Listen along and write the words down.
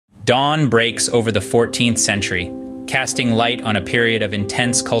Dawn breaks over the 14th century, casting light on a period of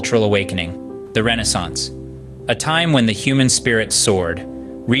intense cultural awakening, the Renaissance. A time when the human spirit soared,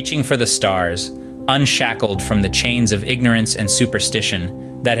 reaching for the stars, unshackled from the chains of ignorance and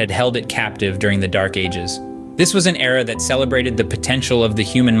superstition that had held it captive during the Dark Ages. This was an era that celebrated the potential of the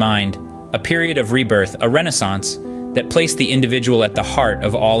human mind, a period of rebirth, a renaissance that placed the individual at the heart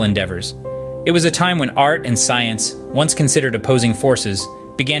of all endeavors. It was a time when art and science, once considered opposing forces,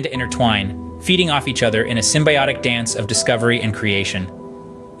 began to intertwine, feeding off each other in a symbiotic dance of discovery and creation.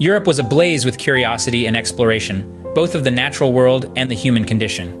 Europe was ablaze with curiosity and exploration, both of the natural world and the human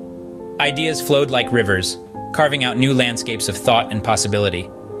condition. Ideas flowed like rivers, carving out new landscapes of thought and possibility.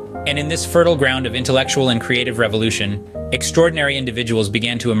 And in this fertile ground of intellectual and creative revolution, extraordinary individuals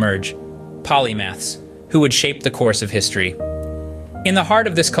began to emerge, polymaths, who would shape the course of history. In the heart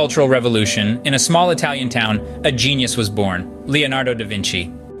of this cultural revolution, in a small Italian town, a genius was born, Leonardo da Vinci.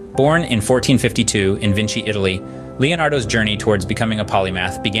 Born in 1452 in Vinci, Italy, Leonardo's journey towards becoming a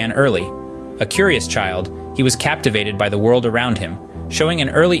polymath began early. A curious child, he was captivated by the world around him, showing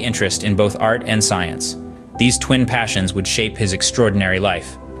an early interest in both art and science. These twin passions would shape his extraordinary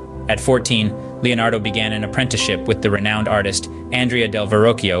life. At 14, Leonardo began an apprenticeship with the renowned artist Andrea del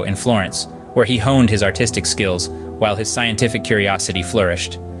Verrocchio in Florence, where he honed his artistic skills while his scientific curiosity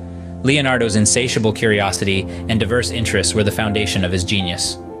flourished. Leonardo's insatiable curiosity and diverse interests were the foundation of his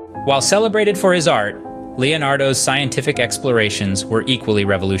genius. While celebrated for his art, Leonardo's scientific explorations were equally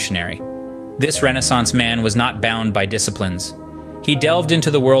revolutionary. This Renaissance man was not bound by disciplines. He delved into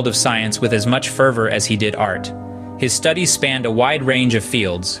the world of science with as much fervor as he did art. His studies spanned a wide range of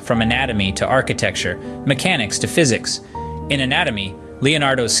fields, from anatomy to architecture, mechanics to physics. In anatomy,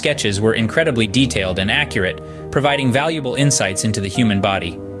 Leonardo's sketches were incredibly detailed and accurate, providing valuable insights into the human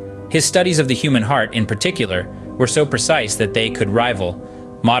body. His studies of the human heart, in particular, were so precise that they could rival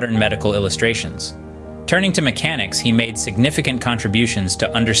modern medical illustrations. Turning to mechanics, he made significant contributions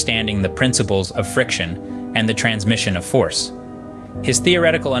to understanding the principles of friction and the transmission of force. His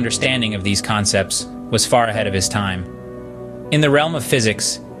theoretical understanding of these concepts was far ahead of his time. In the realm of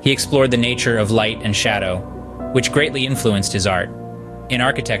physics, he explored the nature of light and shadow, which greatly influenced his art. In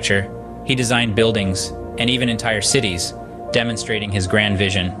architecture, he designed buildings and even entire cities, demonstrating his grand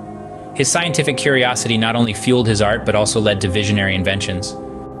vision. His scientific curiosity not only fueled his art but also led to visionary inventions.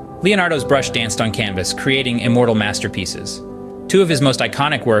 Leonardo's brush danced on canvas, creating immortal masterpieces. Two of his most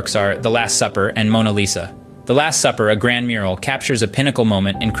iconic works are The Last Supper and Mona Lisa. The Last Supper, a grand mural, captures a pinnacle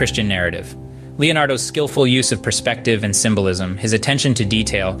moment in Christian narrative. Leonardo's skillful use of perspective and symbolism, his attention to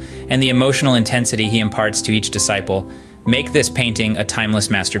detail, and the emotional intensity he imparts to each disciple make this painting a timeless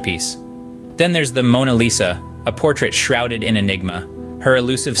masterpiece. Then there's the Mona Lisa, a portrait shrouded in enigma. Her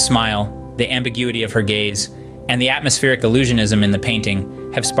elusive smile, the ambiguity of her gaze, and the atmospheric illusionism in the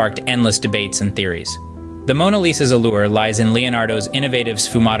painting have sparked endless debates and theories. The Mona Lisa's allure lies in Leonardo's innovative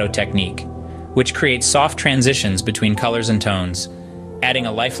sfumato technique, which creates soft transitions between colors and tones, adding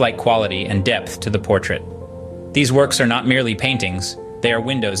a lifelike quality and depth to the portrait. These works are not merely paintings, they are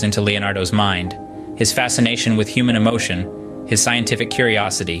windows into Leonardo's mind, his fascination with human emotion, his scientific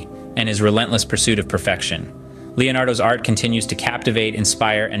curiosity, and his relentless pursuit of perfection. Leonardo's art continues to captivate,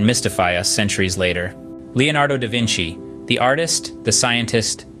 inspire, and mystify us centuries later. Leonardo da Vinci, the artist, the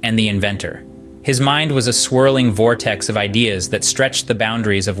scientist, and the inventor. His mind was a swirling vortex of ideas that stretched the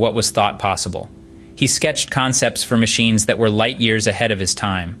boundaries of what was thought possible. He sketched concepts for machines that were light years ahead of his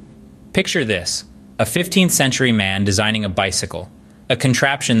time. Picture this, a 15th century man designing a bicycle, a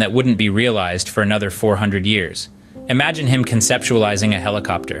contraption that wouldn't be realized for another 400 years. Imagine him conceptualizing a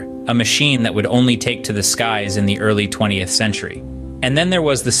helicopter, a machine that would only take to the skies in the early 20th century. And then there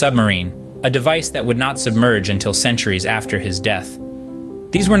was the submarine, a device that would not submerge until centuries after his death.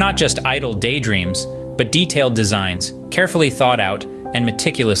 These were not just idle daydreams, but detailed designs, carefully thought out and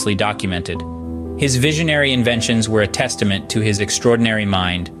meticulously documented. His visionary inventions were a testament to his extraordinary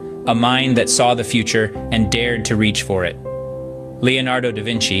mind, a mind that saw the future and dared to reach for it. Leonardo da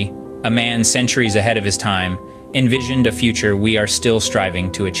Vinci, a man centuries ahead of his time, envisioned a future we are still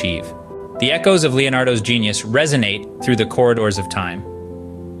striving to achieve. The echoes of Leonardo's genius resonate through the corridors of time.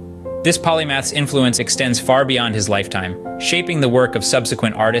 This polymath's influence extends far beyond his lifetime, shaping the work of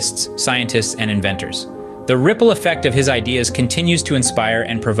subsequent artists, scientists, and inventors. The ripple effect of his ideas continues to inspire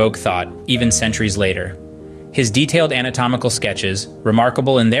and provoke thought, even centuries later. His detailed anatomical sketches,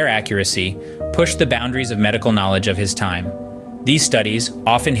 remarkable in their accuracy, pushed the boundaries of medical knowledge of his time. These studies,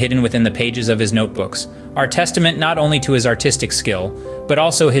 often hidden within the pages of his notebooks, are testament not only to his artistic skill, but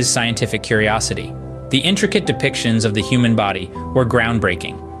also his scientific curiosity. The intricate depictions of the human body were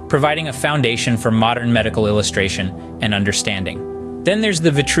groundbreaking, providing a foundation for modern medical illustration and understanding. Then there's the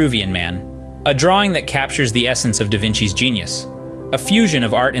Vitruvian Man, a drawing that captures the essence of Da Vinci's genius. A fusion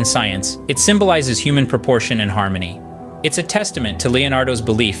of art and science, it symbolizes human proportion and harmony. It's a testament to Leonardo's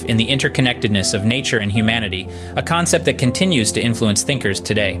belief in the interconnectedness of nature and humanity, a concept that continues to influence thinkers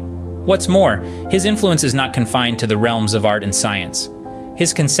today. What's more, his influence is not confined to the realms of art and science.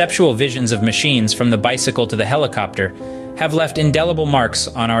 His conceptual visions of machines, from the bicycle to the helicopter, have left indelible marks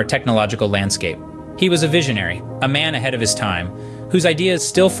on our technological landscape. He was a visionary, a man ahead of his time, whose ideas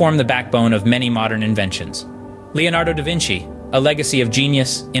still form the backbone of many modern inventions. Leonardo da Vinci, a legacy of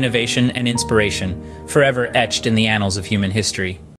genius, innovation, and inspiration, forever etched in the annals of human history.